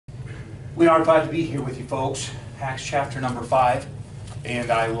We are glad to be here with you folks. Acts chapter number 5.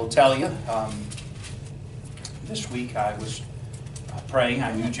 And I will tell you, this week I was praying.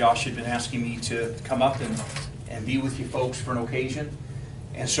 I knew Josh had been asking me to come up and be with you folks for an occasion.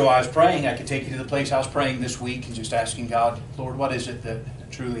 And so I was praying. I could take you to the place I was praying this week and just asking God, Lord, what is it that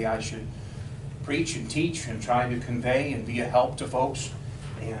truly I should preach and teach and try to convey and be a help to folks?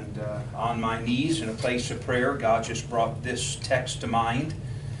 And on my knees in a place of prayer, God just brought this text to mind.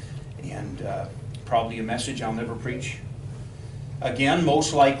 And probably a message I'll never preach again,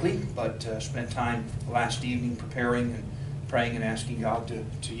 most likely, but spent time last evening preparing and praying and asking God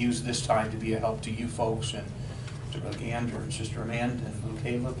to use this time to be a help to you folks and to Brother Gander and Sister Amanda and Little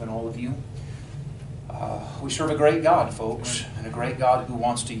Caleb and all of you. We serve a great God, folks, and a great God who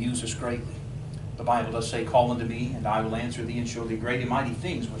wants to use us greatly. The Bible does say, call unto me, and I will answer thee and show thee great and mighty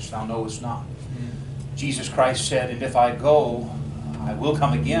things which thou knowest not. Jesus Christ said, and if I go, I will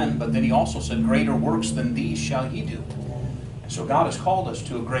come again, but then he also said, greater works than these shall ye do. And so God has called us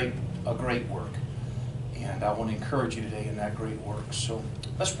to a great work. And I want to encourage you today in that great work. So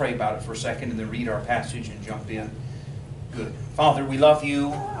let's pray about it for a second and then read our passage and jump in. Good. Father, we love you.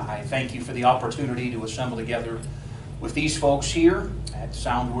 I thank you for the opportunity to assemble together with these folks here at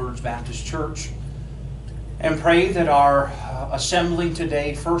Sound Words Baptist Church. And pray that our assembling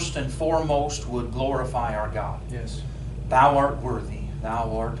today, first and foremost, would glorify our God. Yes. Thou art worthy,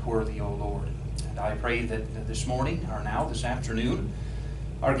 O Lord. And I pray that this morning, or now, this afternoon,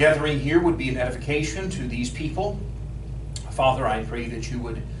 our gathering here would be an edification to these people. Father, I pray that you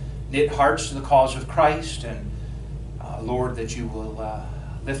would knit hearts to the cause of Christ, and Lord, that you will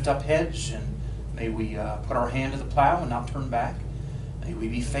lift up heads, and may we put our hand to the plow and not turn back. May we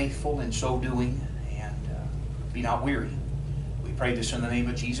be faithful in so doing, and be not weary. We pray this in the name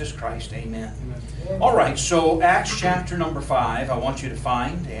of Jesus Christ. Amen. Amen. All right, so Acts chapter number 5, I want you to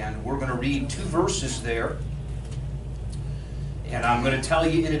find, and we're going to read 2 verses there. And I'm going to tell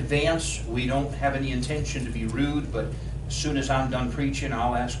you in advance, we don't have any intention to be rude, but as soon as I'm done preaching,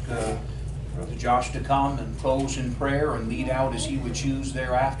 I'll ask Brother Josh to come and close in prayer and lead out as he would choose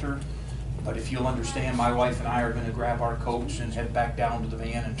thereafter. But if you'll understand, my wife and I are going to grab our coats and head back down to the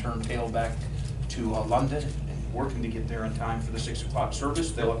van and turn tail back to London, and working to get there in time for the 6 o'clock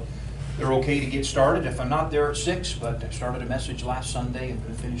service. They're okay to get started if I'm not there at 6, but I started a message last Sunday. I'm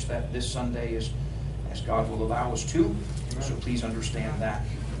going to finish that this Sunday as God will allow us to. So please understand that.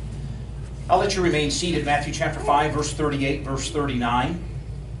 I'll let you remain seated. Matthew chapter 5, verse 38, verse 39.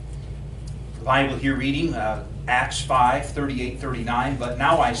 The Bible here reading, Acts 5, 38, 39. But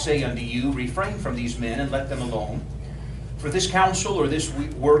now I say unto you, refrain from these men and let them alone. For this counsel or this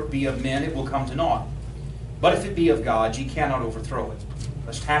work be of men, it will come to naught. But if it be of God, ye cannot overthrow it.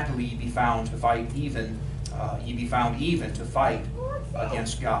 Lest happily ye be found to fight even, to fight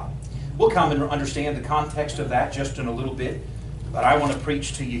against God. We'll come and understand the context of that just in a little bit. But I want to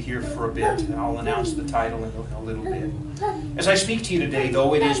preach to you here for a bit, and I'll announce the title in a little bit. As I speak to you today,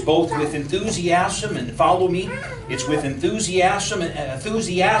 though, it is both with enthusiasm, and follow me, it's with enthusiasm,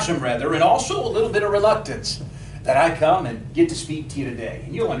 and also a little bit of reluctance that I come and get to speak to you today.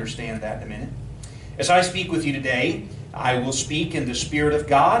 And you'll understand that in a minute. As I speak with you today, I will speak in the Spirit of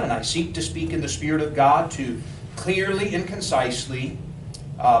God, and I seek to speak in the Spirit of God to clearly and concisely,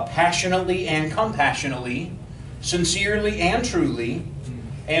 passionately and compassionately, sincerely and truly,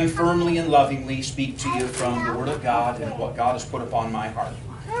 and firmly and lovingly speak to you from the Word of God and what God has put upon my heart.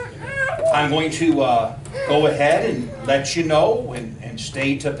 I'm going to go ahead and let you know and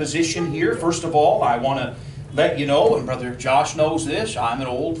stay to position here. First of all, I want to let you know, and Brother Josh knows this, I'm an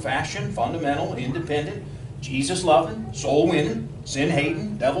old-fashioned, fundamental, independent, Jesus-loving, soul-winning,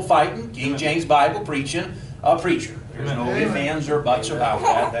 sin-hating, devil-fighting, King James Bible preaching preacher. There's no ifs, ands, or buts about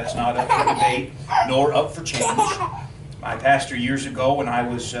that. That's not up for debate, nor up for change. My pastor years ago, when I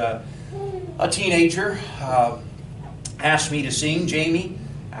was a teenager, asked me to sing. Jamie,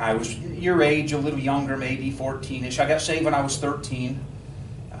 I was your age, a little younger, maybe 14-ish. I got saved when I was 13.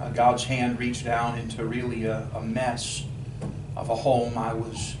 God's hand reached down into really a mess of a home. I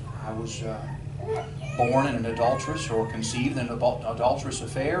was born in an adulterous or conceived in an adulterous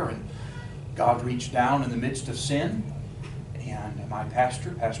affair, and God reached down in the midst of sin, and my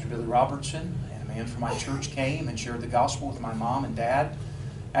pastor, Pastor Billy Robertson, and a man from my church came and shared the gospel with my mom and dad.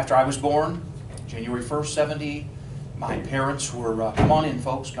 After I was born, January 1st, 70, my parents were, come on in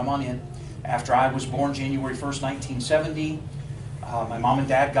folks, come on in. After I was born, January 1st, 1970, my mom and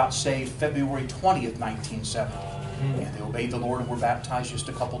dad got saved February 20th, 1970. And they obeyed the Lord and were baptized just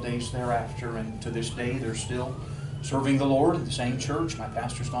a couple days thereafter. And to this day, they're still serving the Lord in the same church. My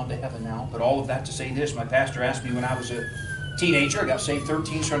pastor's gone to heaven now. But all of that to say this, my pastor asked me when I was a teenager. I got saved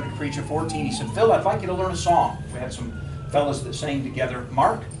 13, started to preach at 14. He said, Phil, I'd like you to learn a song. We had some fellas that sang together.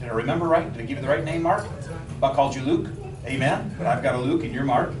 Mark, did I remember right? Did I give you the right name, Mark? I called you Luke. Amen. But I've got a Luke and you're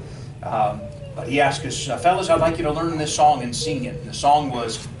Mark. But he asked us, fellas, I'd like you to learn this song and sing it. And the song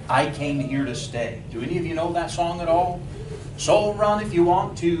was, I Came Here to Stay. Do any of you know that song at all? So run if you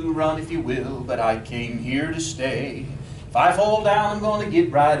want to, run if you will, but I came here to stay. If I fall down, I'm going to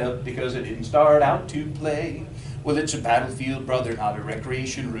get right up because I didn't start out to play. Well, it's a battlefield, brother, not a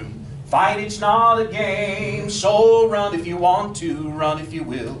recreation room. Fight, it's not a game. So run if you want to, run if you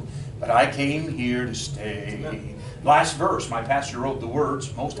will, but I came here to stay. Last verse, my pastor wrote the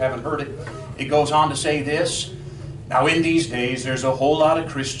words. Most haven't heard it. It goes on to say this. Now in these days, there's a whole lot of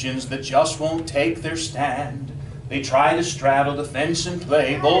Christians that just won't take their stand. They try to straddle the fence and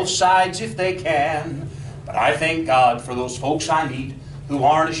play both sides if they can. But I thank God for those folks I meet who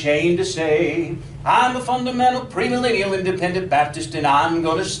aren't ashamed to say, I'm a fundamental, premillennial, independent Baptist, and I'm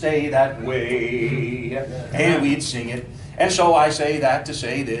going to stay that way. And we'd sing it. And so I say that to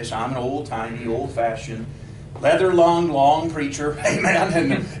say this. I'm an old-timey, old-fashioned, leather-lunged, long preacher.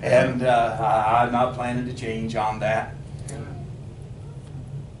 Amen. And I'm not planning to change on that.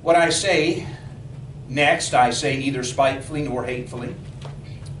 What I say next, I say neither spitefully nor hatefully.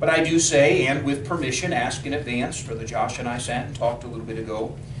 But I do say, and with permission, ask in advance. Brother Josh and I sat and talked a little bit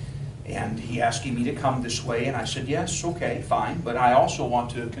ago. And he asking me to come this way. And I said, yes, okay, fine. But I also want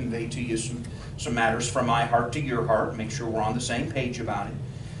to convey to you some matters from my heart to your heart. Make sure we're on the same page about it.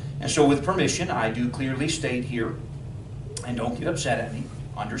 And so with permission, I do clearly state here, and don't get upset at me,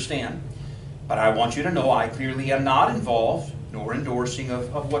 understand. But I want you to know I clearly am not involved nor endorsing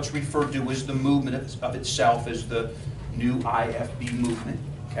of what's referred to as the movement of itself as the new IFB movement.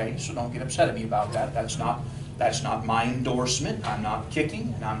 Okay, so don't get upset at me about that. That's not my endorsement. I'm not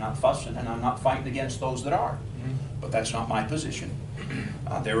kicking, and I'm not fussing, and I'm not fighting against those that are. But that's not my position.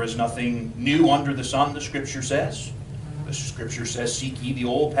 There is nothing new under the sun, the Scripture says. The Scripture says, seek ye the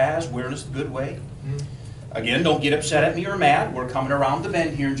old paths, where is the good way? Again, don't get upset at me or mad. We're coming around the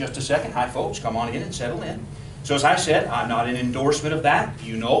bend here in just a second. Hi, folks. Come on in and settle in. So as I said, I'm not an endorsement of that.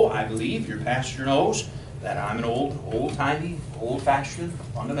 You know, I believe, your pastor knows, that I'm an old-timey, old-fashioned,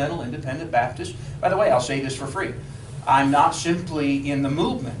 fundamental, independent Baptist. By the way, I'll say this for free. I'm not simply in the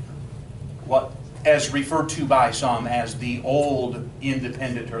movement, what as referred to by some as the old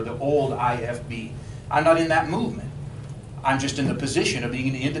independent or the old IFB. I'm not in that movement. I'm just in the position of being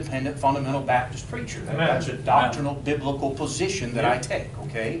an independent, fundamental Baptist preacher. That's a doctrinal, biblical position that I take,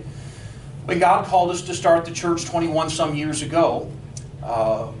 okay? When God called us to start the church 21 some years ago,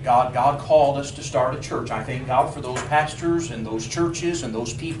 God called us to start a church. I thank God for those pastors and those churches and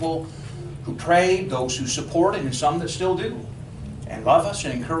those people who prayed, those who supported, and some that still do, and love us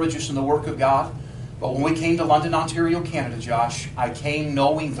and encourage us in the work of God. But when we came to London, Ontario, Canada, Josh, I came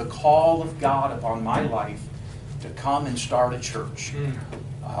knowing the call of God upon my life to come and start a church.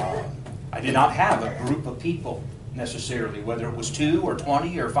 I did not have a group of people necessarily, whether it was 2 or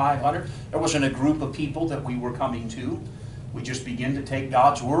 20 or 500. There wasn't a group of people that we were coming to. We just begin to take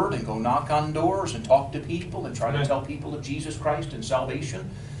God's Word and go knock on doors and talk to people and try to tell people of Jesus Christ and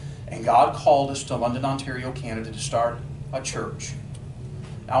salvation. And God called us to London, Ontario, Canada to start a church.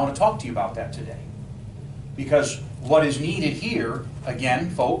 Now I want to talk to you about that today. Because what is needed here, again,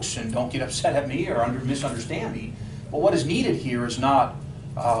 folks, and don't get upset at me or misunderstand me, but what is needed here is not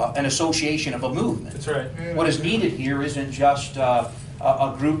an association of a movement. That's right. What is needed here isn't just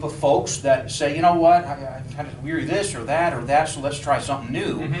a group of folks that say, you know what, I'm kind of weary this or that, so let's try something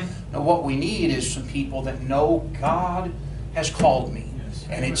new. No, what we need is some people that know God has called me.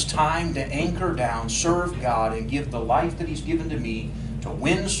 And it's time to anchor down, serve God, and give the life that He's given to me to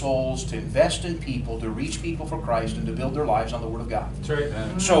win souls, to invest in people, to reach people for Christ, and to build their lives on the Word of God. That's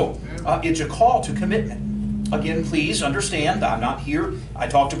right. So it's a call to commitment. Again, please understand, I'm not here. I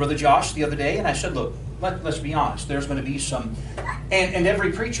talked to Brother Josh the other day, and I said, look, let's be honest. There's going to be some, and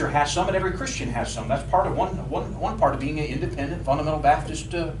every preacher has some, and every Christian has some. That's part of one part of being an independent, fundamental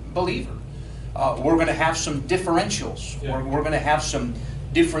Baptist believer. We're going to have some differentials. Yeah. We're going to have some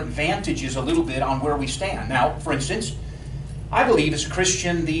different vantages a little bit on where we stand. Now, for instance, I believe as a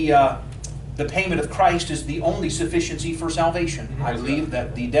Christian the payment of Christ is the only sufficiency for salvation. I believe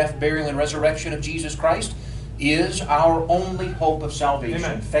that the death, burial, and resurrection of Jesus Christ is our only hope of salvation.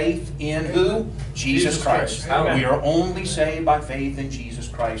 Amen. Faith in who? Jesus Christ. We are only saved by faith in Jesus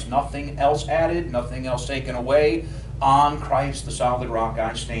Christ. Nothing else added, nothing else taken away. On Christ, the solid rock,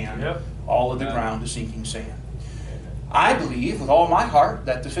 I stand. Yep. All of the ground is sinking sand. I believe with all my heart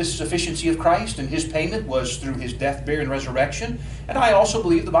that the sufficiency of Christ and His payment was through His death, burial, and resurrection. And I also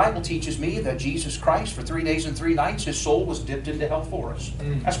believe the Bible teaches me that Jesus Christ, for 3 days and 3 nights, His soul was dipped into hell for us.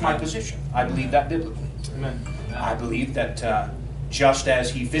 That's my position. I believe that biblically. Amen. I believe that just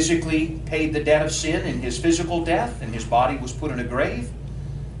as He physically paid the debt of sin in His physical death and His body was put in a grave,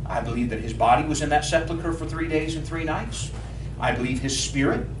 I believe that His body was in that sepulcher for 3 days and 3 nights. I believe His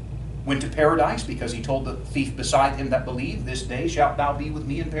spirit went to paradise because He told the thief beside Him that believed, this day shalt thou be with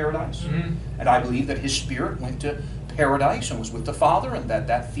me in paradise. And I believe that His spirit went to paradise and was with the Father, and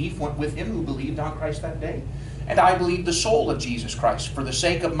that thief went with Him who believed on Christ that day. And I believe the soul of Jesus Christ, for the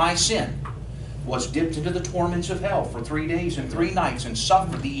sake of my sin, was dipped into the torments of hell for 3 days and 3 nights and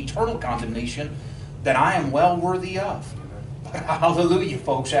suffered the eternal condemnation that I am well worthy of. But hallelujah,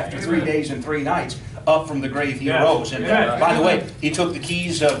 folks, after 3 days and 3 nights, up from the grave He rose. And by the way, He took the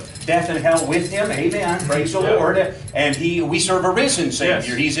keys of death and hell with Him. Amen. Praise the Lord. And we serve a risen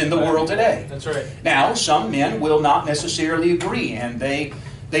Savior. He's in the world today. That's right. Now, some men will not necessarily agree, and they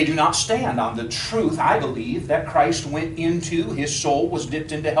do not stand on the truth, I believe, that Christ went into, His soul was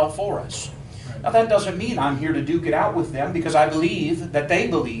dipped into hell for us. Now, that doesn't mean I'm here to duke it out with them, because I believe that they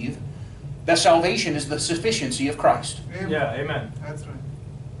believe that salvation is the sufficiency of Christ. Yeah, amen. That's right.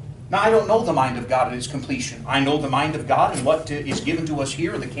 Now, I don't know the mind of God at its completion. I know the mind of God and what is given to us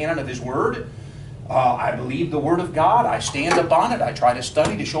here in the canon of His Word. I believe the Word of God. I stand upon it. I try to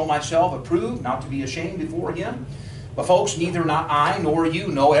study to show myself approved, not to be ashamed before Him. But folks, neither not I nor you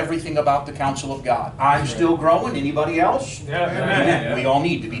know everything about the counsel of God. I'm still growing. Anybody else? Yeah, Amen. yeah. We all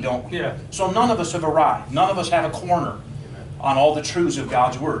need to be, don't we? Yeah. So none of us have arrived. None of us have a corner on all the truths of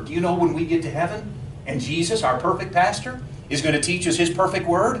God's Word. Do you know when we get to heaven and Jesus, our perfect pastor, is going to teach us His perfect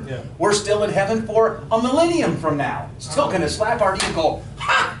Word? Yeah. We're still in heaven for a millennium from now. Still going to slap our knee and go,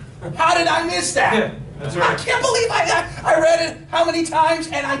 ha! How did I miss that? Yeah, that's right. I can't believe I read it how many times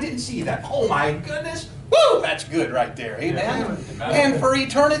and I didn't see that. Oh my goodness. Woo! That's good right there. Amen. And for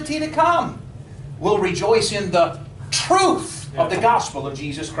eternity to come, we'll rejoice in the truth of the gospel of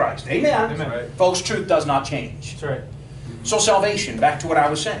Jesus Christ. Amen. Amen. Right. Folks, truth does not change. That's right. So salvation, back to what I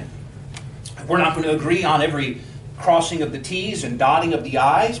was saying. We're not going to agree on every crossing of the T's and dotting of the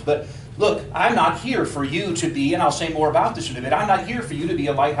I's, but look, I'm not here for you to be, and I'll say more about this in a bit, I'm not here for you to be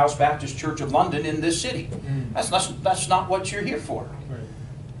a Lighthouse Baptist Church of London in this city. That's not what you're here for. Right.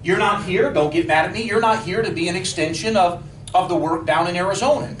 You're not here, don't get mad at me, you're not here to be an extension of the work down in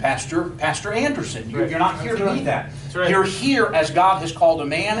Arizona and Pastor Anderson. You're not here to be that. Right. You're here as God has called a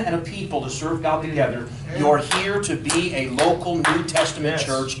man and a people to serve God together. You're here to be a local New Testament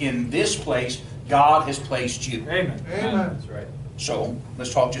church in this place. God has placed you. Amen. Amen. That's right. So,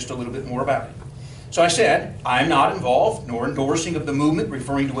 let's talk just a little bit more about it. So I said, I'm not involved nor endorsing of the movement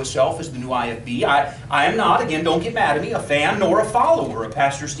referring to itself as the new IFB. I am not, again, don't get mad at me, a fan nor a follower of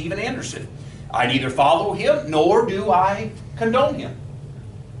Pastor Stephen Anderson. I neither follow him nor do I condone him.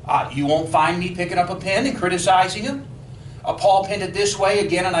 You won't find me picking up a pen and criticizing him. Paul penned it this way,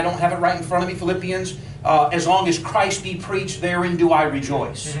 again, and I don't have it right in front of me, Philippians, as long as Christ be preached, therein do I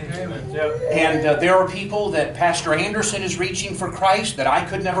rejoice. Amen. Yep. And there are people that Pastor Anderson is reaching for Christ that I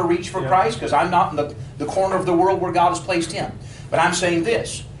could never reach for Christ because I'm not in the corner of the world where God has placed him. But I'm saying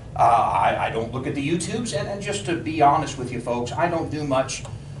this, I don't look at the YouTubes, and just to be honest with you folks, I don't do much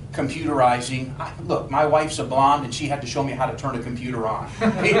computerizing. Look, my wife's a blonde and she had to show me how to turn a computer on.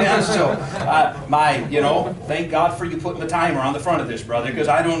 Amen? So, thank God for you putting the timer on the front of this, brother, because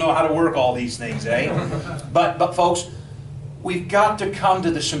I don't know how to work all these things, eh? But folks, we've got to come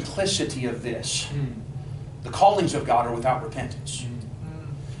to the simplicity of this. The callings of God are without repentance.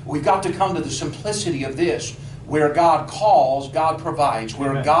 We've got to come to the simplicity of this. Where God calls, God provides.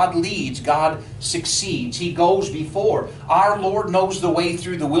 Where God leads, God succeeds. He goes before. Our Lord knows the way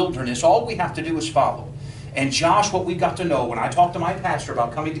through the wilderness. All we have to do is follow. And Josh, what we've got to know, when I talked to my pastor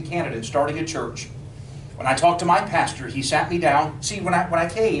about coming to Canada and starting a church, when I talked to my pastor, he sat me down. See, when I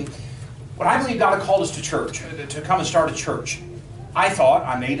came, when I believe God had called us to church, to come and start a church, I thought,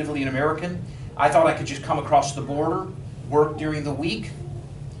 I'm natively an American, I thought I could just come across the border, work during the week,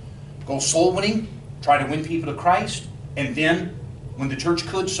 go soul winning, try to win people to Christ, and then when the church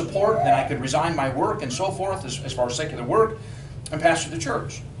could support, then I could resign my work and so forth as far as secular work and pastor the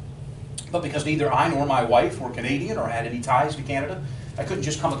church. But because neither I nor my wife were Canadian or had any ties to Canada, I couldn't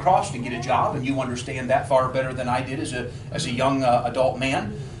just come across to get a job, and you understand that far better than I did as a young adult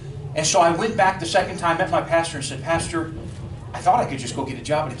man. And so I went back the second time, met my pastor and said, Pastor, I thought I could just go get a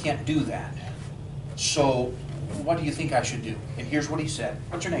job, but I can't do that. So what do you think I should do? And here's what he said.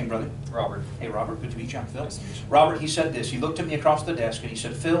 What's your name, brother? Robert. Hey, Robert. Good to meet you. I'm Phil. Nice to meet you. Robert, he said this. He looked at me across the desk and he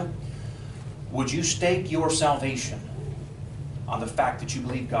said, Phil, would you stake your salvation on the fact that you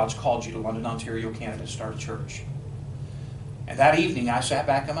believe God's called you to London, Ontario, Canada to start a church. And that evening I sat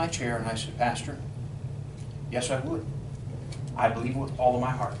back in my chair and I said, Pastor, yes I would. I believe with all of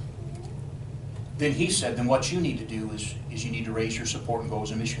my heart. Then he said, then what you need to do is you need to raise your support and go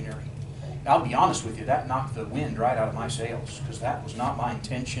as a missionary. Now, I'll be honest with you, that knocked the wind right out of my sails, because that was not my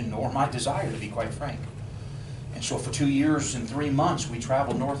intention nor my desire, to be quite frank. And so for 2 years and 3 months we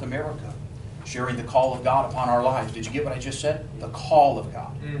traveled North America, sharing the call of God upon our lives. Did you get what I just said? The call of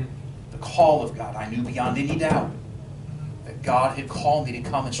God. The call of God. I knew beyond any doubt that God had called me to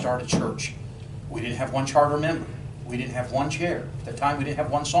come and start a church. We didn't have one charter member. We didn't have one chair. At the time we didn't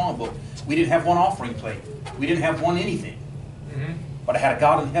have one songbook. We didn't have one offering plate. We didn't have one anything. But I had a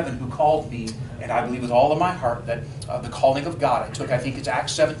God in heaven who called me, and I believe with all of my heart that the calling of God, I think it's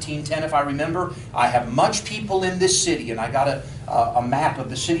Acts 17:10 if I remember. I have much people in this city, and I got a map of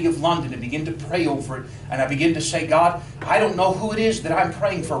the city of London and begin to pray over it. And I begin to say, God, I don't know who it is that I'm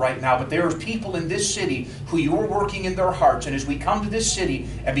praying for right now, but there are people in this city who you are working in their hearts. And as we come to this city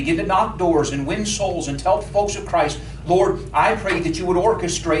and begin to knock doors and win souls and tell folks of Christ, Lord, I pray that you would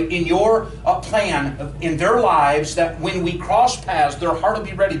orchestrate in your plan in their lives that when we cross paths, their heart will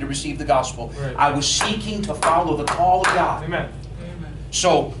be ready to receive the gospel. Right. I was seeking to follow the call of God. Amen.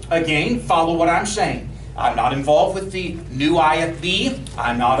 So, again, follow what I'm saying. I'm not involved with the new IFB.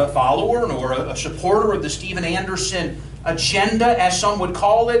 I'm not a follower nor a supporter of the Stephen Anderson agenda, as some would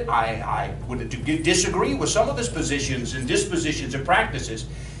call it. I would disagree with some of his positions and dispositions and practices.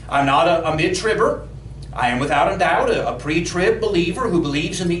 I'm not a mid-tribber. I am without a doubt a pre-trib believer who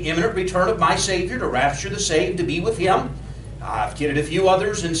believes in the imminent return of my Savior to rapture the saved to be with Him. I've kidded a few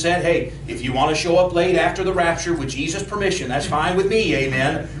others and said, hey, if you want to show up late after the rapture with Jesus' permission, that's fine with me,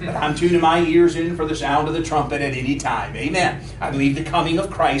 amen. But I'm tuning my ears in for the sound of the trumpet at any time, amen. I believe the coming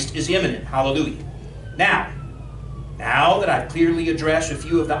of Christ is imminent, hallelujah. Now that I've clearly addressed a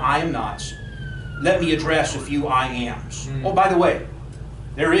few of the I am nots, let me address a few I ams. Oh, by the way,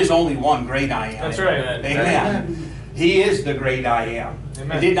 there is only one great I am. That's right. Amen. He is the great I am.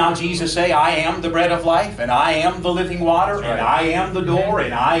 Amen. And did not Jesus say, I am the bread of life, and I am the living water, That's and right. I am the door,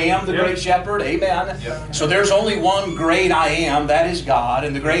 and I am the great shepherd? Amen. Yep. So there's only one great I am, that is God,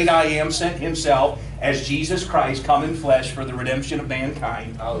 and the great I am sent Himself as Jesus Christ come in flesh for the redemption of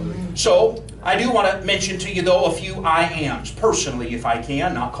mankind. Hallelujah. So I do want to mention to you, though, a few I ams, personally, if I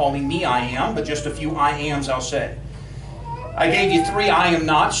can, not calling me I am, but just a few I ams I'll say. I gave you 3 I am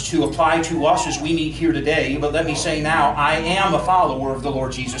nots to apply to us as we meet here today, but let me say now, I am a follower of the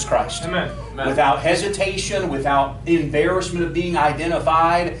Lord Jesus Christ. Amen. Without hesitation, without embarrassment of being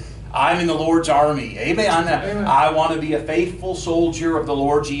identified, I'm in the Lord's army. Amen. Amen. I want to be a faithful soldier of the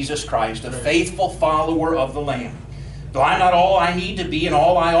Lord Jesus Christ, a faithful follower of the Lamb. Though I'm not all I need to be and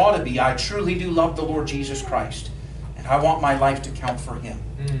all I ought to be, I truly do love the Lord Jesus Christ, and I want my life to count for Him.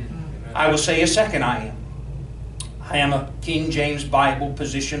 I will say a second I am. I am a King James Bible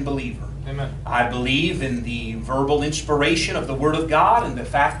position believer. Amen. I believe in the verbal inspiration of the Word of God and the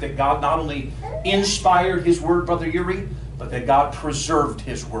fact that God not only inspired His Word, Brother Uri, but that God preserved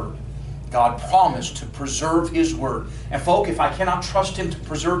His Word. God promised to preserve His Word. And folk, if I cannot trust Him to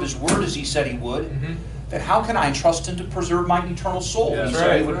preserve His Word as He said He would, then how can I trust Him to preserve my eternal soul? That's He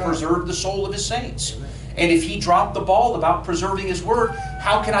said He right. would preserve the soul of His saints. And if He dropped the ball about preserving His Word,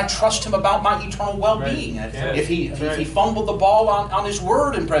 how can I trust Him about my eternal well-being? Right. If He fumbled the ball on His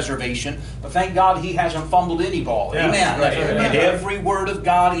Word in preservation, but thank God He hasn't fumbled any ball. Yeah. Amen. Right. And every Word of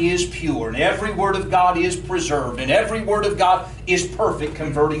God is pure, and every Word of God is preserved, and every Word of God is perfect,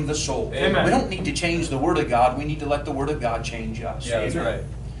 converting the soul. Amen. We don't need to change the Word of God. We need to let the Word of God change us. Yeah, that's Amen. right.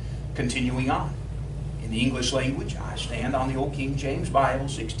 Continuing on. In the English language, I stand on the old King James Bible,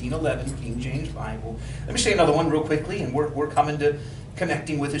 1611 King James Bible. Let me say another one real quickly, and we're coming to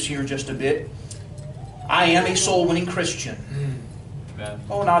connecting with us here in just a bit. I am a soul-winning Christian. Amen.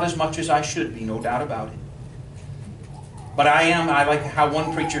 Oh, not as much as I should be, no doubt about it. But I like how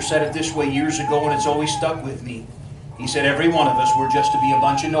one preacher said it this way years ago, and it's always stuck with me. He said, every one of us, we're just to be a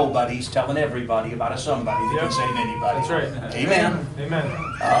bunch of nobodies telling everybody about a somebody that can save anybody. That's right. Amen.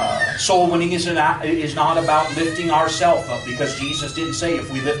 Amen. Soul winning is not about lifting ourselves up, because Jesus didn't say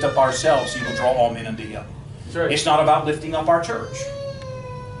if we lift up ourselves, He will draw all men unto Him. That's right. It's not about lifting up our church.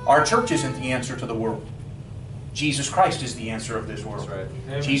 Our church isn't the answer to the world. Jesus Christ is the answer of this world. That's right.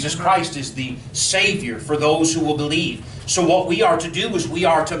 Amen. Jesus Christ is the Savior for those who will believe. So what we are to do is we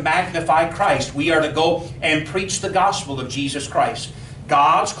are to magnify Christ. We are to go and preach the gospel of Jesus Christ.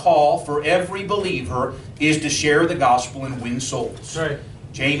 God's call for every believer is to share the gospel and win souls. That's right.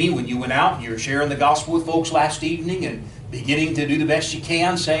 Jamie, when you went out and you were sharing the gospel with folks last evening and beginning to do the best you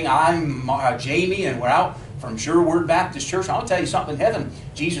can, saying, I'm Jamie, and we're out from Sure Word Baptist Church. I'll tell you something, in heaven,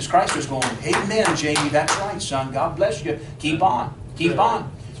 Jesus Christ is going, amen, Jamie, that's right, son. God bless you. Keep on. Keep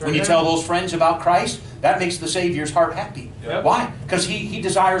on. When you tell those friends about Christ, that makes the Savior's heart happy. Yep. Why? Because he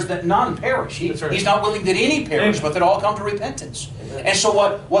desires that none perish. He's not willing that any perish, but that all come to repentance. And so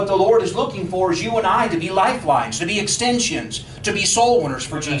what the Lord is looking for is you and I to be lifelines, to be extensions, to be soul winners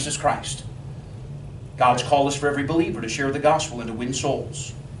for Jesus Christ. God's called us for every believer to share the gospel and to win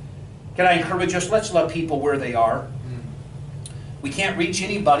souls. Can I encourage us? Let's love people where they are. We can't reach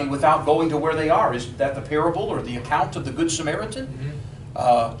anybody without going to where they are. Isn't that the parable or the account of the Good Samaritan?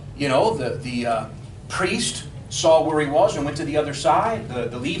 You know, the priest saw where he was and went to the other side.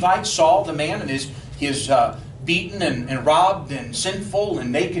 The Levite saw the man in his beaten and robbed and sinful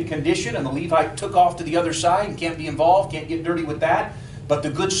and naked condition, and the Levite took off to the other side and can't be involved, can't get dirty with that. But the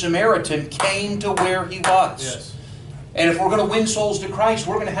Good Samaritan came to where he was. Yes. And if we're going to win souls to Christ,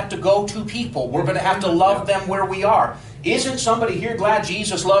 we're going to have to go to people. We're going to have to love them where we are. Isn't somebody here glad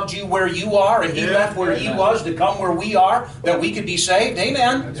Jesus loved you where you are and He left where He was to come where we are, that we could be saved?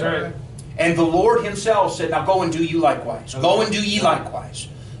 Amen. That's right. And the Lord Himself said, now go and do you likewise. Go and do ye likewise.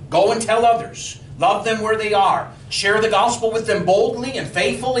 Go and tell others. Love them where they are. Share the gospel with them boldly and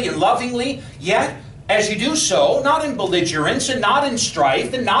faithfully and lovingly. Yet, as you do so, not in belligerence and not in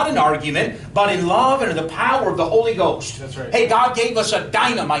strife and not in argument, but in love and in the power of the Holy Ghost. That's right. Hey, God gave us a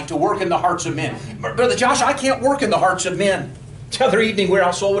dynamite to work in the hearts of men. Brother Josh, I can't work in the hearts of men. The other evening, we were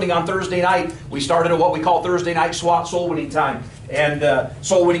out soul winning on Thursday night. We started at what we call Thursday night SWAT soul winning time and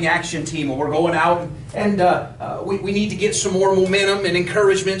soul winning action team. And we're going out and we need to get some more momentum and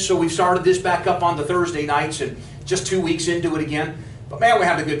encouragement. So we've started this back up on the Thursday nights and just 2 weeks into it again. But man, we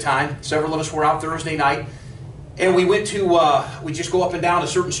had a good time. Several of us were out Thursday night. And we went to, we just go up and down a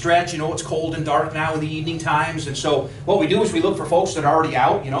certain stretch. You know, it's cold and dark now in the evening times. And so what we do is we look for folks that are already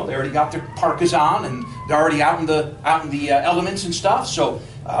out. You know, they already got their parkas on and they're already out in the elements and stuff. So,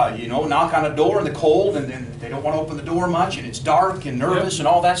 you know, knock on a door in the cold and then they don't want to open the door much and it's dark and nervous and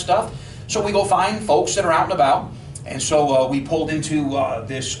all that stuff. So we go find folks that are out and about. And so we pulled into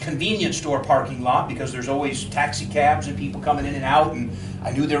this convenience store parking lot because there's always taxi cabs and people coming in and out. And I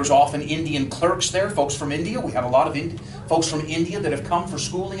knew there was often Indian clerks there, folks from India. We have a lot of folks from India that have come for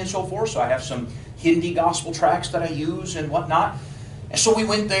schooling and so forth. So I have some Hindi gospel tracts that I use and whatnot. And so we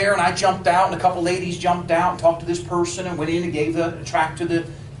went there and I jumped out and a couple ladies jumped out and talked to this person and went in and gave the tract to the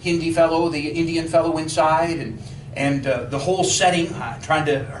Hindi fellow, the Indian fellow inside. And the whole setting, I'm trying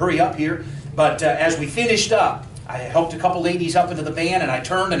to hurry up here. But as we finished up, I helped a couple ladies up into the van, and I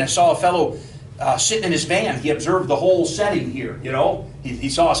turned and I saw a fellow sitting in his van. He observed the whole setting here, you know. He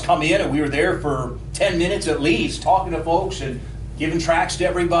saw us come in, and we were there for 10 minutes at least, talking to folks and giving tracts to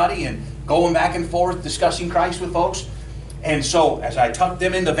everybody and going back and forth, discussing Christ with folks. And so as I tucked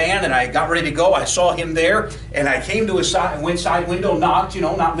them in the van and I got ready to go, I saw him there, and I came to his side window, knocked, you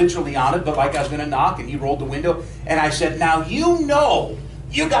know, not literally on it, but like I was going to knock, and he rolled the window. And I said, now you know,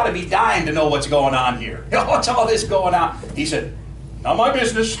 you got to be dying to know what's going on here. You know, what's all this going on? He said, not my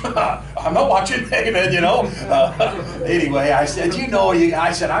business. I'm not watching. Amen, you know. Anyway, I said, you know,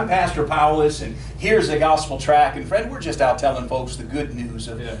 I said, I'm Pastor Powless, and here's the gospel tract. And friend, we're just out telling folks the good news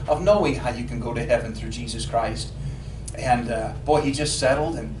of knowing how you can go to heaven through Jesus Christ. And boy, he just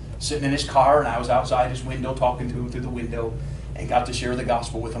settled and sitting in his car, and I was outside his window talking to him through the window and got to share the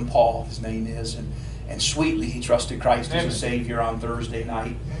gospel with him. Paul, his name is. And sweetly, he trusted Christ as a Savior on Thursday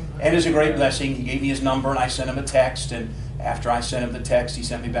night. And it was a great blessing. He gave me his number, and I sent him a text. And after I sent him the text, he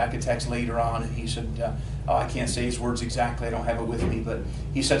sent me back a text later on. And he said, I can't say his words exactly. I don't have it with me. But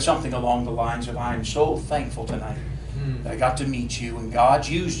he said something along the lines of, I am so thankful tonight that I got to meet you. And God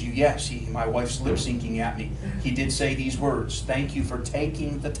used you. Yes, my wife's lip syncing at me. He did say these words. Thank you for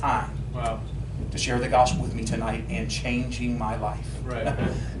taking the time. Wow. To share the gospel with me tonight and changing my life. Right.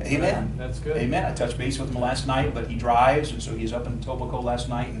 Amen. That's good. Amen. I touched base with him last night, but he drives, and so he was up in Topico last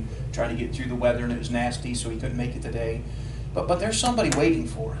night and trying to get through the weather, and it was nasty, so he couldn't make it today. But there's somebody waiting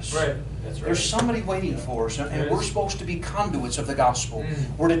for us. Right. That's right. There's somebody waiting for us, and we're supposed to be conduits of the gospel.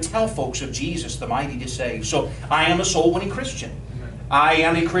 We're to tell folks of Jesus, the mighty to save. So I am a soul-winning Christian. I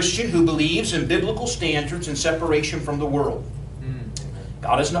am a Christian who believes in biblical standards and separation from the world.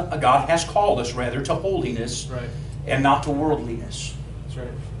 God has called us, rather, to holiness and not to worldliness. That's right.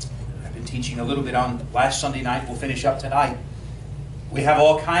 I've been teaching a little bit on last Sunday night. We'll finish up tonight. We have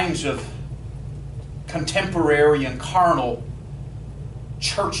all kinds of contemporary and carnal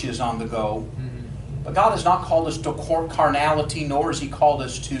churches on the go. But God has not called us to carnality, nor has He called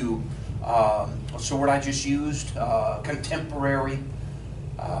us to, what's the word I just used? Contemporary.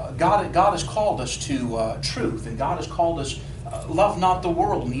 God has called us to truth, and God has called us love not the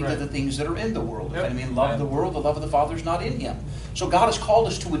world, neither Right. the things that are in the world. Yep. If any man love the world, the love of the Father is not in him. So God has called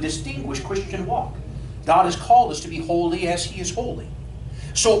us to a distinguished Christian walk. God has called us to be holy as He is holy.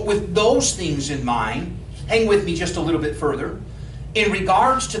 So with those things in mind, hang with me just a little bit further. In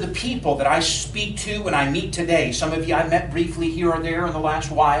regards to the people that I speak to and I meet today, some of you I met briefly here or there in the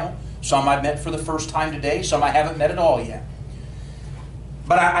last while. Some I've met for the first time today. Some I haven't met at all yet.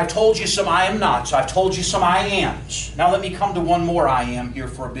 But I've told you some I am nots. I've told you some I ams. Now let me come to one more I am here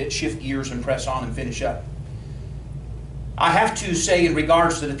for a bit, shift gears and press on and finish up. I have to say in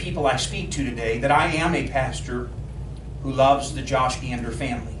regards to the people I speak to today that I am a pastor who loves the Josh Gander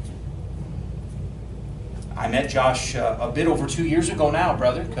family. I met Josh a bit over 2 years ago now,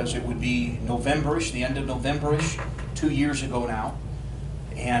 brother, because it would be November-ish, the end of November-ish, 2 years ago now.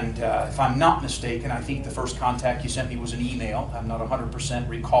 And if I'm not mistaken, I think the first contact you sent me was an email. I'm not 100%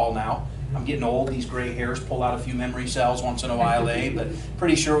 recall now. I'm getting old. These gray hairs pull out a few memory cells once in a while, but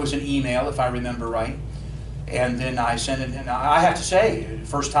pretty sure it was an email if I remember right. And then I sent it, and I have to say,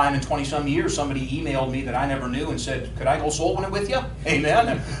 first time in 20-some years, somebody emailed me that I never knew and said, could I go soul winning with you? Amen.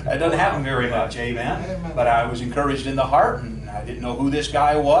 And that doesn't happen very much, amen. But I was encouraged in the heart, and I didn't know who this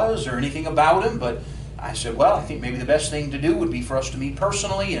guy was or anything about him, but I said, well, I think maybe the best thing to do would be for us to meet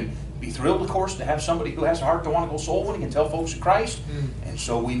personally, and be thrilled, of course, to have somebody who has a heart to want to go soul winning and tell folks of Christ. And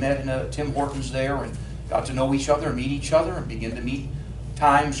so we met in Tim Hortons there and got to know each other and meet each other and begin to meet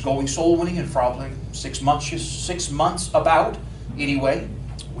times going soul winning, and probably 6 months about anyway.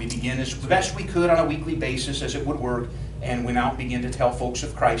 We began as best we could on a weekly basis as it would work, and went out and began to tell folks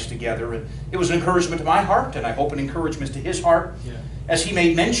of Christ together. And it was an encouragement to my heart, and I hope an encouragement to his heart. Yeah. As he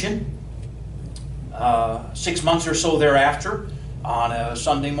made mention, 6 months or so thereafter, on a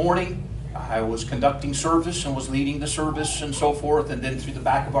Sunday morning, I was conducting service and was leading the service and so forth, and then through the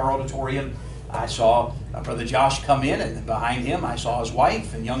back of our auditorium, I saw Brother Josh come in, and behind him I saw his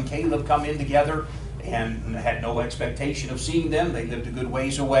wife and young Caleb come in together, and I had no expectation of seeing them. They lived a good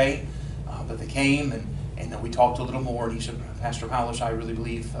ways away, but they came, and then we talked a little more, and he said, Pastor Powless, I really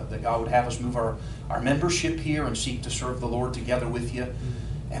believe that God would have us move our membership here and seek to serve the Lord together with you.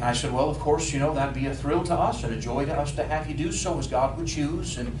 And I said, well, of course, that'd be a thrill to us and a joy to us to have you do so as God would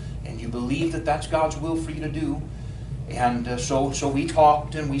choose, and you believe that that's God's will for you to do. And so we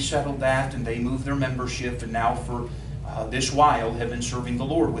talked and we settled that, and they moved their membership, and now for this while have been serving the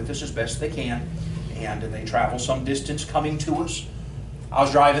Lord with us as best they can. And they travel some distance coming to us. I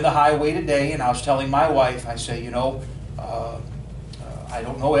was driving the highway today, and I was telling my wife, I say, I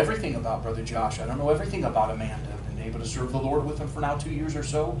don't know everything about Brother Josh. I don't know everything about Amanda. I've been able to serve the Lord with him for now 2 years or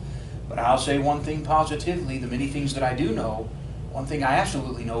so. But I'll say one thing positively, the many things that I do know, one thing I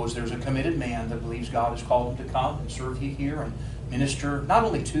absolutely know is there's a committed man that believes God has called him to come and serve you here and minister not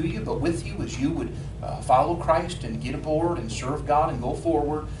only to you, but with you as you would follow Christ and get aboard and serve God and go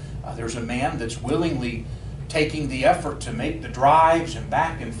forward. There's a man that's willingly taking the effort to make the drives and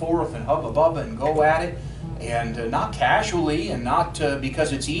back and forth and hubba bubba and go at it, and not casually and not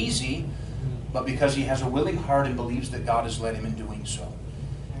because it's easy, but because he has a willing heart and believes that God has led him in doing so.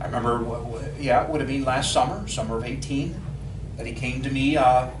 I remember, it would have been last summer of 18, that he came to me,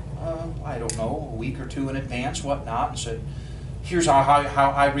 I don't know, a week or two in advance, whatnot, and said, here's how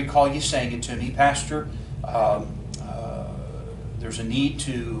I recall you saying it to me, Pastor. There's a need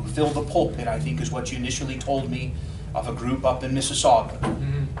to fill the pulpit, I think is what you initially told me, of a group up in Mississauga.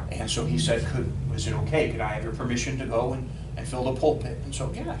 And so he said, is it okay? Could I have your permission to go and fill the pulpit? And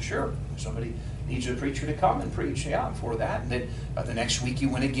so, yeah, sure. Somebody needs a preacher to come and preach. Yeah, I'm for that. And then the next week you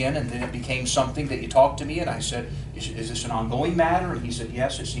went again, and then it became something that you talked to me, and I said, is this an ongoing matter? And he said,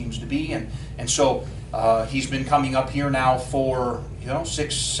 yes, it seems to be. And so he's been coming up here now for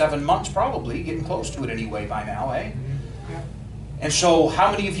 6-7 months probably, getting close to it anyway by now, eh? And so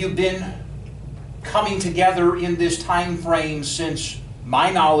how many of you have been coming together in this time frame since my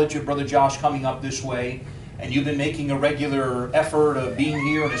knowledge of Brother Josh coming up this way, and you've been making a regular effort of being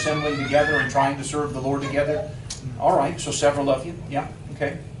here and assembling together and trying to serve the Lord together? All right, so several of you. Yeah,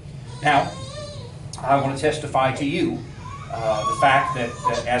 okay. Now, I want to testify to you the fact that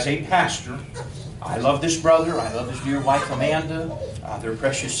as a pastor, I love this brother. I love his dear wife Amanda, their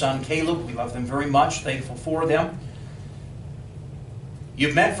precious son Caleb. We love them very much, thankful for them.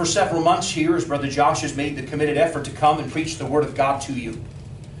 You've met for several months here as Brother Josh has made the committed effort to come and preach the Word of God to you.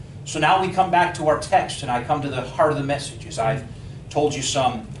 So now we come back to our text, and I come to the heart of the message. As I've told you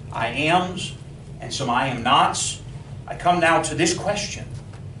some I ams and some I am nots, I come now to this question.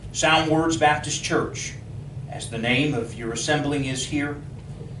 Sound Words Baptist Church, as the name of your assembling is here,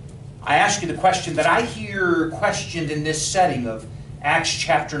 I ask you the question that I hear questioned in this setting of Acts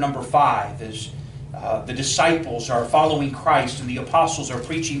chapter number 5, as the disciples are following Christ and the apostles are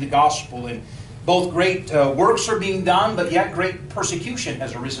preaching the gospel, and both great works are being done, but yet great persecution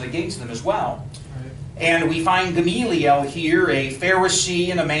has arisen against them as well. And we find Gamaliel here, a Pharisee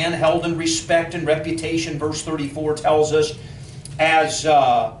and a man held in respect and reputation. Verse 34 tells us, as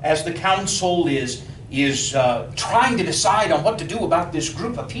the council is trying to decide on what to do about this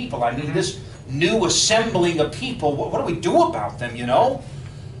group of people. I mean, this new assembling of people, what do we do about them, you know?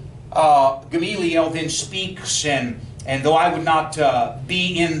 Gamaliel then speaks, and though I would not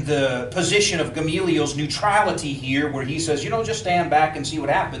be in the position of Gamaliel's neutrality here, where he says, you know, just stand back and see what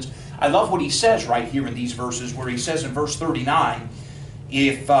happens. I love what he says right here in these verses, where he says in verse 39,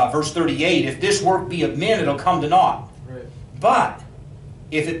 verse 38, if this work be of men, it'll come to naught. Right. But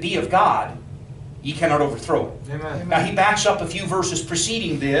if it be of God, ye cannot overthrow it. Amen. Now he backs up a few verses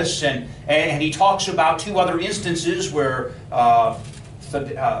preceding this, and he talks about two other instances where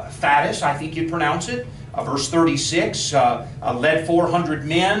Thaddeus, I think you'd pronounce it, verse 36, led 400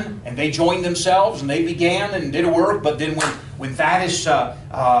 men, and they joined themselves, and they began and did a work, but then when Thaddeus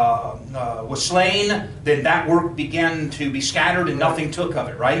was slain, then that work began to be scattered and nothing took of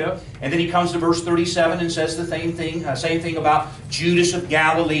it, right? Yep. And then he comes to verse 37 and says the same thing about Judas of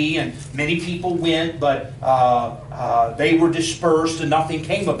Galilee, and many people went, but they were dispersed and nothing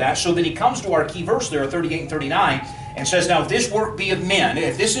came of that. So then he comes to our key verse there, 38 and 39, and says, now if this work be of men,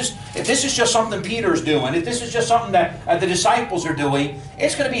 if this is just something Peter's doing, if this is just something that the disciples are doing,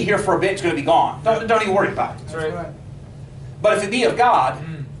 it's going to be here for a bit, it's going to be gone. Don't even worry about it. That's right. But if it be of God,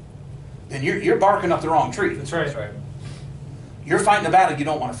 then you're barking up the wrong tree. That's right. That's right. You're fighting a battle you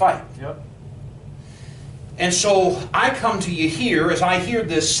don't want to fight. Yep. And so I come to you here, as I hear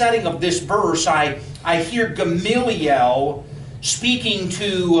the setting of this verse, I hear Gamaliel speaking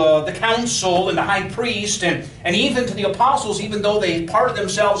to the council and the high priest and even to the apostles, even though they parted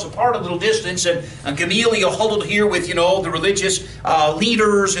themselves apart a little distance, and Gamaliel huddled here with, you know, the religious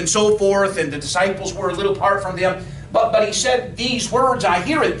leaders and so forth, and the disciples were a little apart from them. But he said these words, I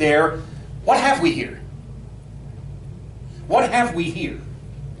hear it there, what have we here? What have we here?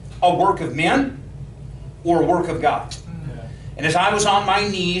 A work of men or a work of God? And as I was on my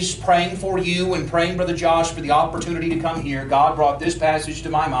knees praying for you and praying, Brother Josh, for the opportunity to come here, God brought this passage to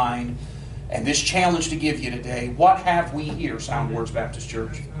my mind and this challenge to give you today. What have we here, Sound Words Baptist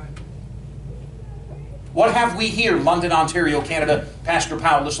Church? What have we here, London, Ontario, Canada, Pastor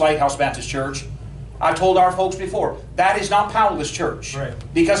Powless, Lighthouse Baptist Church? I've told our folks before, that is not Powless Church. Right.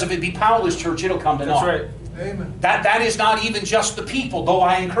 Because if it be Powless Church, it'll come to naught. That's right. Amen. That is not even just the people, though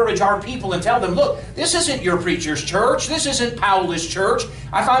I encourage our people and tell them, look, this isn't your preacher's church. This isn't Powless Church.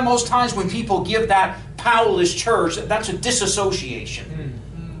 I find most times when people give that Powless Church, that's a disassociation.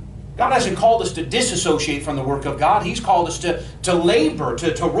 God hasn't called us to disassociate from the work of God. He's called us to labor,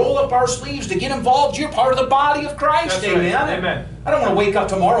 to roll up our sleeves, to get involved. You're part of the body of Christ. That's Amen. right. Amen. I don't want to wake up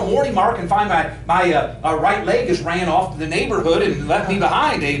tomorrow morning, Mark, and find my right leg has ran off to the neighborhood and left me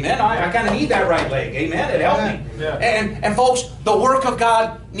behind. Amen. I kind of need that right leg. Amen. It helped me. Yeah. And folks, the work of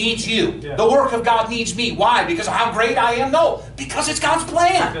God needs you. Yeah. The work of God needs me. Why? Because of how great I am? No. Because it's God's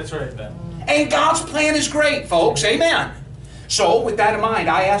plan. That's right, Ben. And God's plan is great, folks. Amen. So, with that in mind,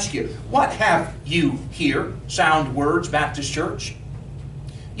 I ask you, what have you here, Sound Words Baptist Church?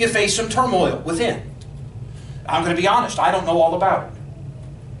 You face some turmoil within. I'm going to be honest, I don't know all about it.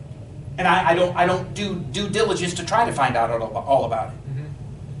 And I don't do due diligence to try to find out all about it.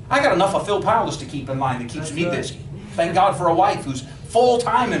 I got enough of Phil Powless to keep in line that keeps me busy. Thank God for a wife who's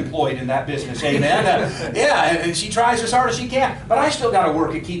full-time employed in that business, amen? Yeah, and she tries as hard as she can. But I still got to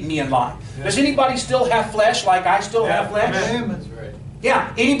work at keeping me in line. Does anybody still have flesh like I still have flesh? Amen.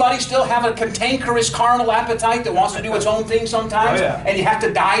 Yeah, anybody still have a cantankerous carnal appetite that wants to do its own thing sometimes? Oh, yeah. And you have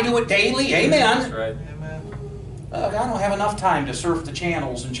to die to it daily? Amen. That's right. Look, I don't have enough time to surf the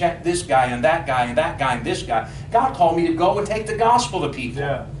channels and check this guy and that guy and that guy and this guy. God called me to go and take the gospel to people.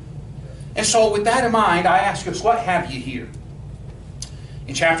 Yeah. And so with that in mind, I ask us, what have you here?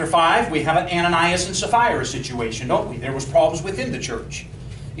 In chapter 5, we have an Ananias and Sapphira situation, don't we? There was problems within the church.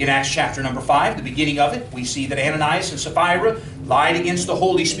 In Acts chapter number 5, the beginning of it, we see that Ananias and Sapphira lied against the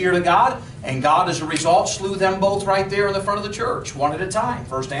Holy Spirit of God, and God, as a result, slew them both right there in the front of the church, one at a time.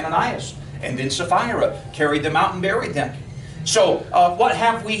 First Ananias, and then Sapphira carried them out and buried them. So, what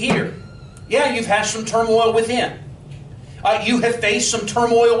have we here? Yeah, you've had some turmoil within. You have faced some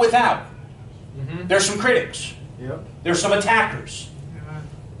turmoil without. There's some critics. Yep. There's some attackers.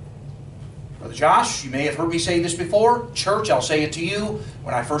 Brother Josh, you may have heard me say this before. Church, I'll say it to you.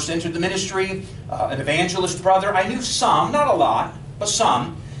 When I first entered the ministry, an evangelist brother, I knew some, not a lot, but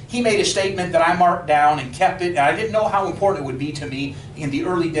some. He made a statement that I marked down and kept it. And I didn't know how important it would be to me in the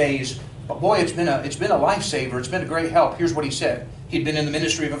early days But boy, it's been a lifesaver. It's been a great help. Here's what he said. He'd been in the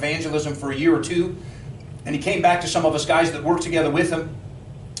ministry of evangelism for a year or two, and he came back to some of us guys that worked together with him.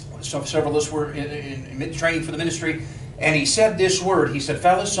 Several of us were in training for the ministry, and he said this word. He said,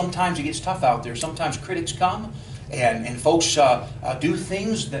 fellas, sometimes it gets tough out there. Sometimes critics come, and folks do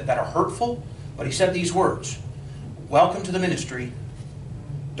things that are hurtful. But he said these words, welcome to the ministry.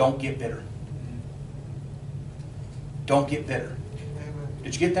 Don't get bitter. Don't get bitter.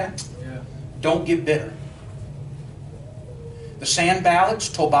 Did you get that? Yeah. Don't get bitter. The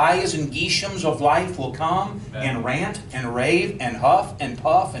Sanballats, Tobiahs, and Geshems of life will come and rant and rave and huff and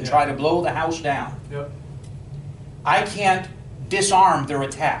puff and try to blow the house down. Yep. I can't disarm their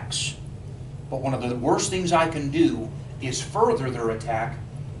attacks. But one of the worst things I can do is further their attack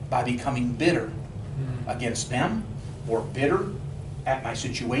by becoming bitter against them or bitter at my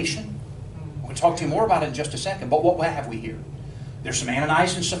situation. We'll talk to you more about it in just a second. But what have we here? There's some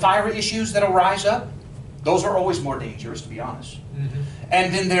Ananias and Sapphira issues that'll rise up. Those are always more dangerous, to be honest.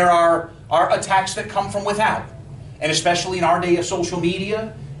 And then there are attacks that come from without. And especially in our day of social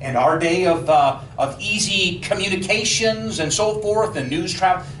media and our day of easy communications and so forth and news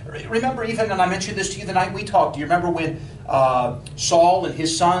travel. Remember even, and I mentioned this to you the night we talked, do you remember when Saul and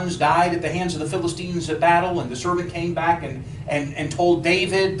his sons died at the hands of the Philistines at battle, and the servant came back and told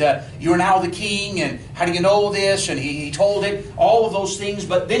David, you're now the king, and how do you know this? And he told it, all of those things,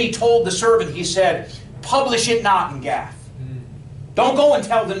 but then he told the servant, he said, publish it not in Gath. Don't go and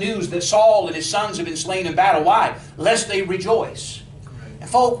tell the news that Saul and his sons have been slain in battle. Why? Lest they rejoice. And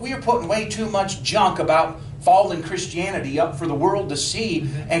folk, we are putting way too much junk about fallen Christianity up for the world to see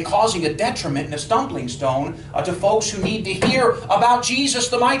and causing a detriment and a stumbling stone to folks who need to hear about Jesus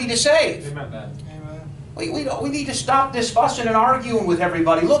the mighty to save. Amen. We need to stop this fussing and arguing with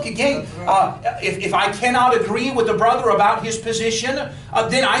everybody. Look, again, if I cannot agree with the brother about his position,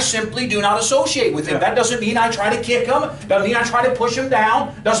 then I simply do not associate with him. That doesn't mean I try to kick him. Doesn't mean I try to push him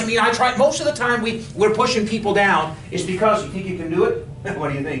down. Doesn't mean I try. Most of the time we're pushing people down is because, you think you can do it?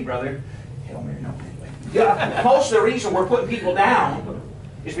 What do you think, brother? Hell, Mary, no. Anyway. Yeah, most of the reason we're putting people down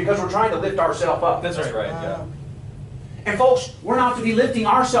is because we're trying to lift ourselves up. That's right. Yeah. And folks, we're not to be lifting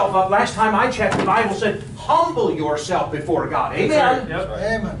ourselves up. Last time I checked, the Bible said, humble yourself before God. Amen. Yep.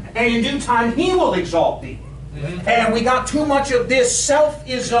 Amen. And in due time, He will exalt thee. And we got too much of this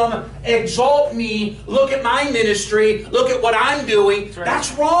selfism, exalt me, look at my ministry, look at what I'm doing.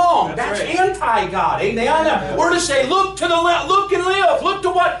 That's wrong. That's anti-God. Amen. We're to say, look to the left, look and live. Look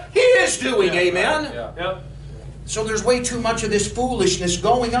to what He is doing. Amen. Yep. So there's way too much of this foolishness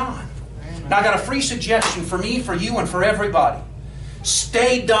going on. Now I got a free suggestion for me, for you, and for everybody.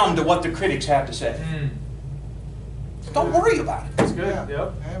 Stay dumb to what the critics have to say. Don't worry about it. That's good.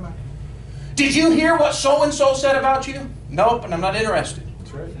 Yep. Amen. Did you hear what so-and-so said about you? Nope, and I'm not interested.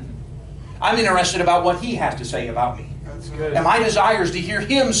 That's right. I'm interested about what he has to say about me. That's good. And my desire is to hear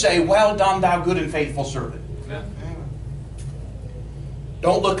him say, well done, thou good and faithful servant. Yeah. Amen.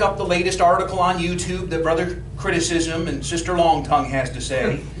 Don't look up the latest article on YouTube that Brother Criticism and Sister Longtongue has to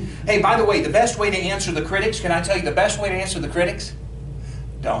say. Hey, by the way, the best way to answer the critics, can I tell you the best way to answer the critics?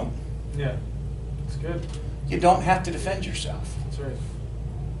 Don't. Yeah. That's good. You don't have to defend yourself. That's right.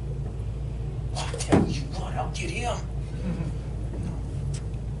 Well, I tell you what, I'll get him.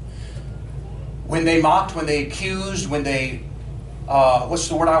 When they mocked, when they accused, when they, what's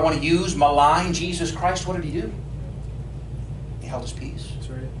the word I want to use? Malign Jesus Christ, what did He do? He held His peace. That's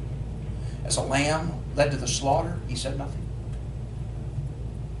right. As a lamb led to the slaughter, He said nothing.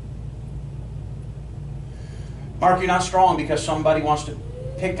 Mark, you're not strong because somebody wants to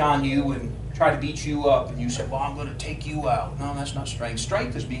pick on you and try to beat you up, and you say, well, I'm going to take you out. No, that's not strength.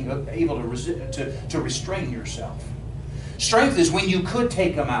 Strength is being able to restrain yourself. Strength is when you could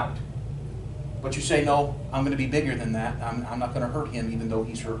take them out, but you say, no, I'm going to be bigger than that. I'm not going to hurt him even though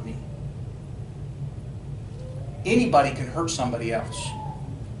he's hurt me. Anybody can hurt somebody else.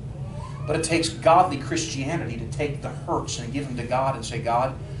 But it takes godly Christianity to take the hurts and give them to God and say,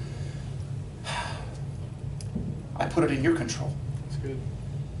 God, I put it in your control. That's good.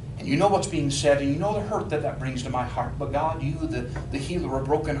 And you know what's being said, and you know the hurt that brings to my heart. But God, you, the healer of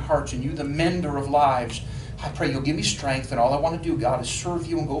broken hearts, and you, the mender of lives, I pray you'll give me strength, and all I want to do, God, is serve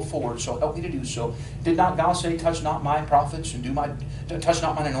you and go forward. So help me to do so. Did not God say, touch not my prophets, and touch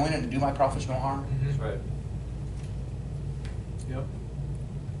not mine anointed, and do my prophets no harm? That's right. Yep.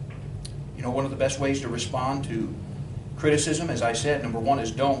 You know, one of the best ways to respond to criticism, as I said, number one is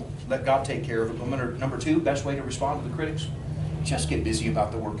don't let God take care of it. But number two, best way to respond to the critics, just get busy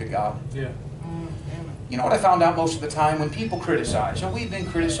about the work of God. Yeah. You know what I found out most of the time? When people criticize, and we've been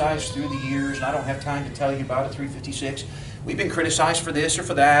criticized through the years, and I don't have time to tell you about it, 356. we've been criticized for this or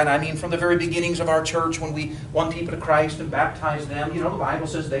for that. I mean, from the very beginnings of our church, when we won people to Christ and baptized them, you know, the Bible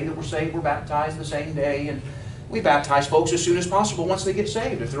says they that were saved were baptized the same day. And we baptize folks as soon as possible once they get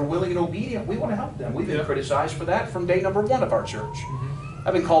saved. If they're willing and obedient, we want to help them. We've been criticized for that from day number one of our church.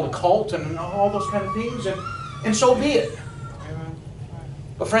 I've been called a cult and all those kind of things, and so be it.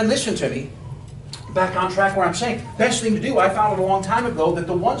 But friend, listen to me. Back on track where I'm saying, best thing to do, I found it a long time ago, that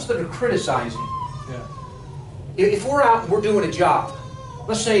the ones that are criticizing, if we're out and we're doing a job,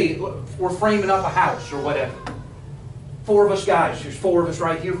 let's say we're framing up a house or whatever. 4 of us guys, there's 4 of us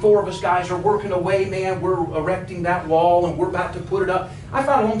right here, 4 of us guys are working away, man, we're erecting that wall and we're about to put it up. I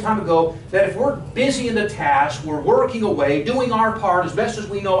found a long time ago that if we're busy in the task, we're working away, doing our part as best as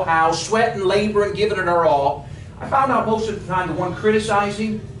we know how, sweating, laboring, giving it our all, I found out most of the time the one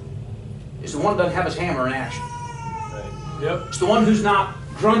criticizing is the one that doesn't have his hammer in action. It's the one who's not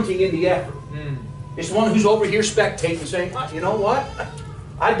grunting in the effort. It's the one who's over here spectating, saying, you know what?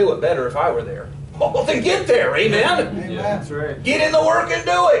 I'd do it better if I were there. Well, then get there, amen? Yeah, that's right. Get in the work and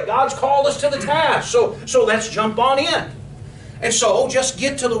do it. God's called us to the task, so let's jump on in. And so, just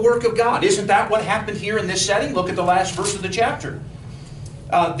get to the work of God. Isn't that what happened here in this setting? Look at the last verse of the chapter.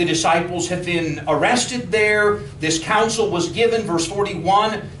 The disciples had been arrested there. This counsel was given. Verse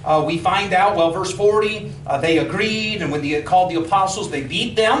 41, we find out, well, verse 40, they agreed, and when they called the apostles, they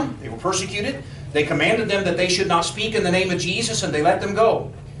beat them. They were persecuted. They commanded them that they should not speak in the name of Jesus, and they let them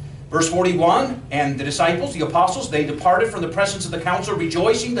go. Verse 41, and the disciples, the apostles, they departed from the presence of the council,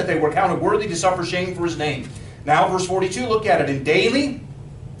 rejoicing that they were counted worthy to suffer shame for his name. Now, verse 42, look at it. And daily,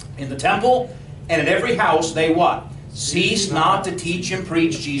 in the temple, and in every house, they what? Cease not to teach and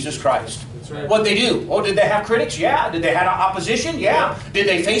preach Jesus Christ. That's right. What'd they do? Oh, did they have critics? Yeah. Did they have opposition? Yeah. Did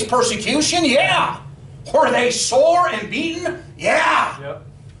they face persecution? Yeah. Were they sore and beaten? Yeah. Yep.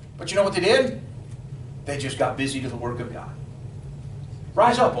 But you know what they did? They just got busy to the work of God.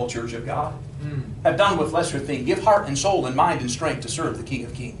 Rise up, O church of God. Have done with lesser thing. Give heart and soul and mind and strength to serve the King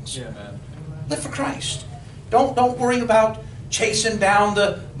of Kings. Yeah, man. Live for Christ. Don't worry about chasing down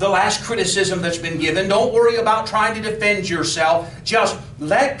the last criticism that's been given. Don't worry about trying to defend yourself. Just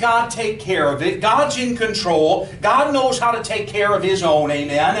let God take care of it. God's in control. God knows how to take care of His own,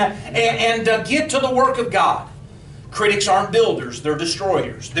 amen. And get to the work of God. Critics aren't builders, they're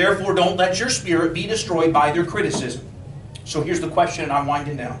destroyers. Therefore, don't let your spirit be destroyed by their criticism. So here's the question, and I'm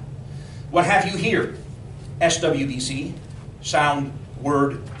winding down. What have you here? SWBC, Sound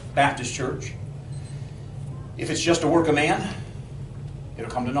Word Baptist Church. If it's just a work of man,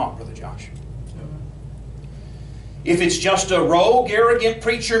 it'll come to naught, Brother Josh. If it's just a rogue, arrogant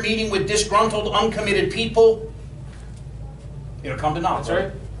preacher meeting with disgruntled, uncommitted people, it'll come to naught. That's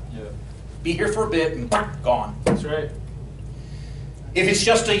right. Yeah. Be here for a bit and gone. That's right. If it's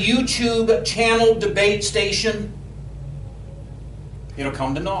just a YouTube channel debate station, it'll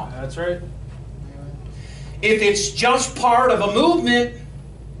come to naught. That's right. If it's just part of a movement,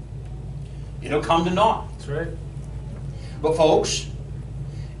 it'll come to naught. That's right. But folks,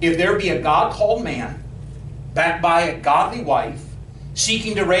 if there be a God-called man, backed by a godly wife,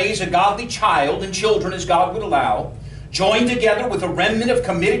 seeking to raise a godly child and children as God would allow, joined together with a remnant of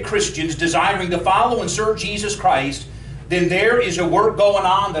committed Christians desiring to follow and serve Jesus Christ, then there is a work going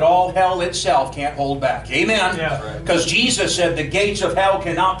on that all hell itself can't hold back. Amen? Yeah. Because Jesus said the gates of hell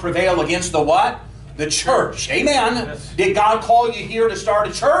cannot prevail against the what? The church. Amen? Yes. Did God call you here to start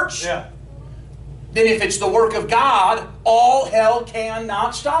a church? Yeah. Then if it's the work of God, all hell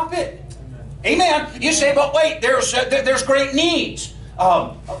cannot stop it. Amen. You say, but wait, there's great needs.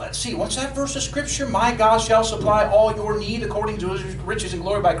 Let's see, what's that verse of Scripture? My God shall supply all your need according to His riches and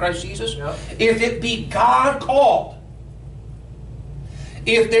glory by Christ Jesus. Yep. If it be God called,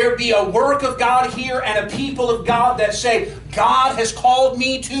 if there be a work of God here and a people of God that say, God has called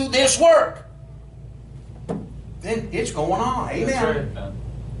me to this work, then it's going on. Amen. That's right.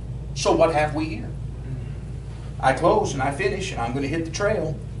 So what have we here? I close and I finish, and I'm going to hit the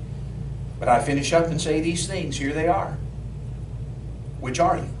trail. But I finish up and say these things. Here they are. Which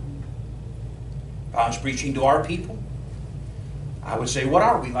are you? If I was preaching to our people, I would say, what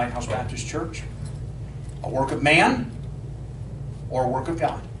are we, Lighthouse Baptist Church? A work of man or a work of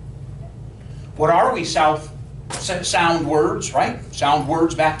God? What are we, Sound Words, right? Sound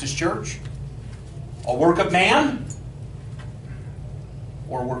Words Baptist Church? A work of man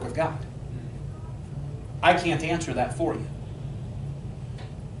or a work of God? I can't answer that for you.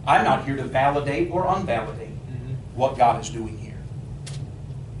 I'm not here to validate or unvalidate what God is doing here.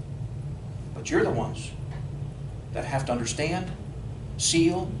 But you're the ones that have to understand,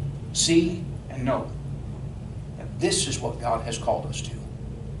 seal, see, and know that this is what God has called us to.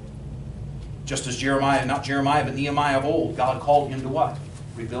 Just as Jeremiah, not Jeremiah, but Nehemiah of old, God called him to what?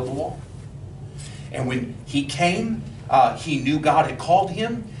 Rebuild the wall. And when he came, he knew God had called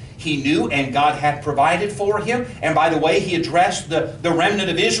him. He knew, and God had provided for him. And by the way, he addressed the remnant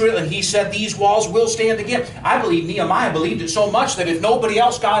of Israel, and he said, these walls will stand again. I believe Nehemiah believed it so much that if nobody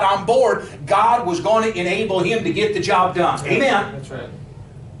else got on board, God was going to enable him to get the job done. Amen. That's right.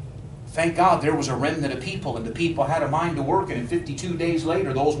 Thank God there was a remnant of people, and the people had a mind to work, and in 52 days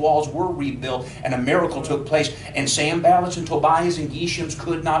later, those walls were rebuilt, and a miracle took place, and Sanballat and Tobias and Geshems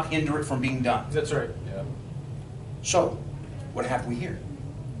could not hinder it from being done. That's right. Yeah. So, what have we here?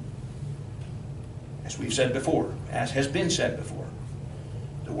 As we've said before, as has been said before,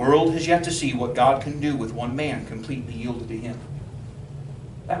 the world has yet to see what God can do with one man completely yielded to Him.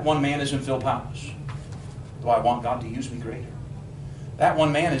 That one man isn't Phil Powless, though I want God to use me greater. That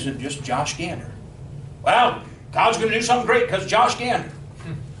one man isn't just Josh Gander. Well, God's going to do something great because Josh Gander.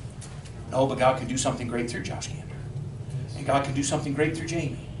 No, but God can do something great through Josh Gander. And God can do something great through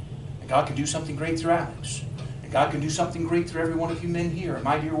Jamie. And God can do something great through Alex. God can do something great through every one of you men here, and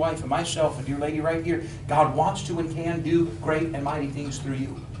my dear wife, and myself, and dear lady right here. God wants to and can do great and mighty things through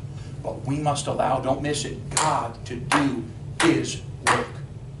you. But we must allow, don't miss it, God to do His work.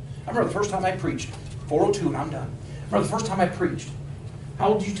 I remember the first time I preached, 4:02 and I'm done. I remember the first time I preached. How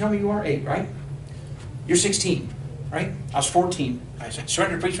old did you tell me you are? 8, right? You're 16, right? I was 14. I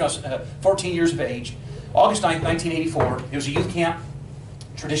surrendered to preach when I was 14 years of age. August 9th, 1984. It was a youth camp.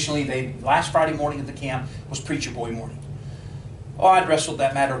 Traditionally, the last Friday morning of the camp was Preacher Boy morning. Oh, I'd wrestled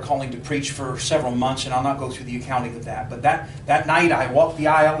that matter of calling to preach for several months, and I'll not go through the accounting of that. But that night, I walked the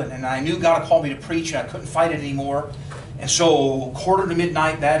aisle, and I knew God had called me to preach, and I couldn't fight it anymore. And so,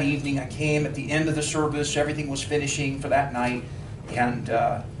 1:45 that evening, I came at the end of the service. Everything was finishing for that night, and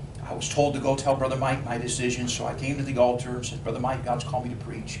I was told to go tell Brother Mike my decision. So I came to the altar and said, Brother Mike, God's called me to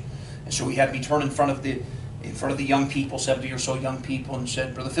preach. And so he had me turn in front of the young people, 70 or so young people, and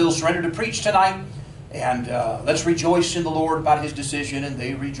said, Brother Phil surrendered to preach tonight, and let's rejoice in the Lord about his decision. And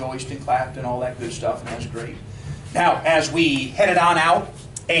they rejoiced and clapped and all that good stuff, and that was great. Now, as we headed on out,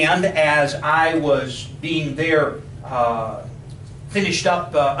 and as I was being there, finished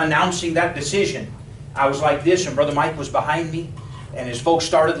up announcing that decision, I was like this, and Brother Mike was behind me, and as folks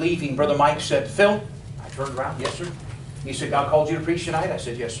started leaving, Brother Mike said, Phil, I turned around, yes sir. He said, God called you to preach tonight? I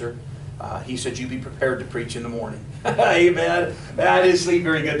said, yes sir. He said, you be prepared to preach in the morning. Amen. I didn't sleep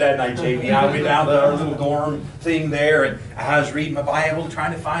very good that night, Jamie. I went down to our little dorm thing there, and I was reading my Bible,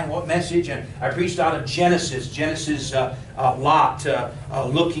 trying to find what message, and I preached out of Genesis. Lot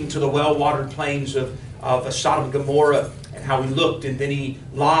looking to the well-watered plains of Sodom and Gomorrah, and how he looked, and then he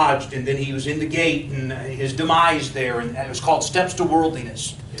lodged, and then he was in the gate, and his demise there, and it was called Steps to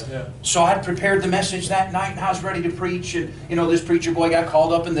Worldliness. Yeah. So I'd prepared the message that night, and I was ready to preach, and this preacher boy got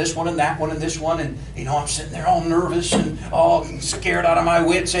called up in this one and that one and this one, and I'm sitting there all nervous and all scared out of my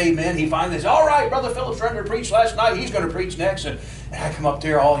wits. Amen. He finally says, all right, Brother Phillip surrendered to preach last night, he's going to preach next. And I come up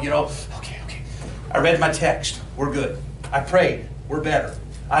there all, okay. I read my text, we're good. I prayed, we're better.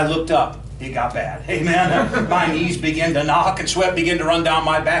 I looked up, it got bad. Amen. My knees began to knock and sweat began to run down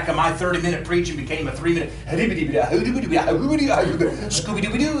my back, and my 30-minute preaching became a 3-minute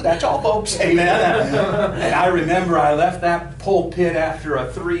Scooby-Dooby-Doo. That's all, folks. Amen. And I remember I left that pulpit after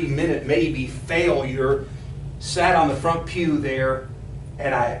a 3-minute maybe failure, sat on the front pew there,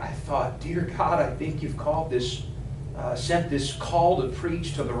 and I thought, dear God, I think you've sent this call to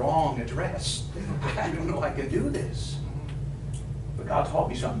preach to the wrong address. I don't know I can do this. But God taught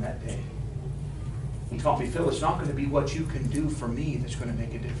me something that day. He taught me, Phil, it's not going to be what you can do for me that's going to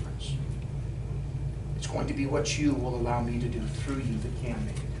make a difference. It's going to be what you will allow me to do through you that can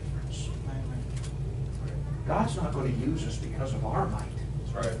make a difference. God's not going to use us because of our might.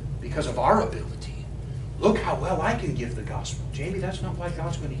 That's right. Because of our ability. Look how well I can give the gospel. Jamie, that's not why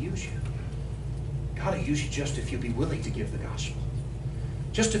God's going to use you. God will use you just if you'll be willing to give the gospel.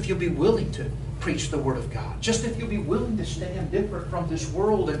 Just if you'll be willing to preach the Word of God. Just if you'll be willing to stand different from this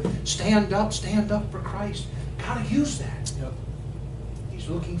world and stand up for Christ. God will use that. Yep. He's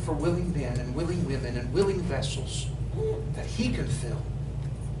looking for willing men and willing women and willing vessels that He can fill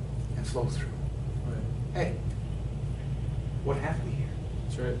and flow through. Right. Hey, what have we here?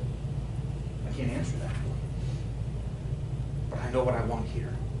 That's right. I can't answer that for you. But I know what I want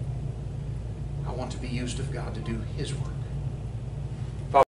here. I want to be used of God to do His work.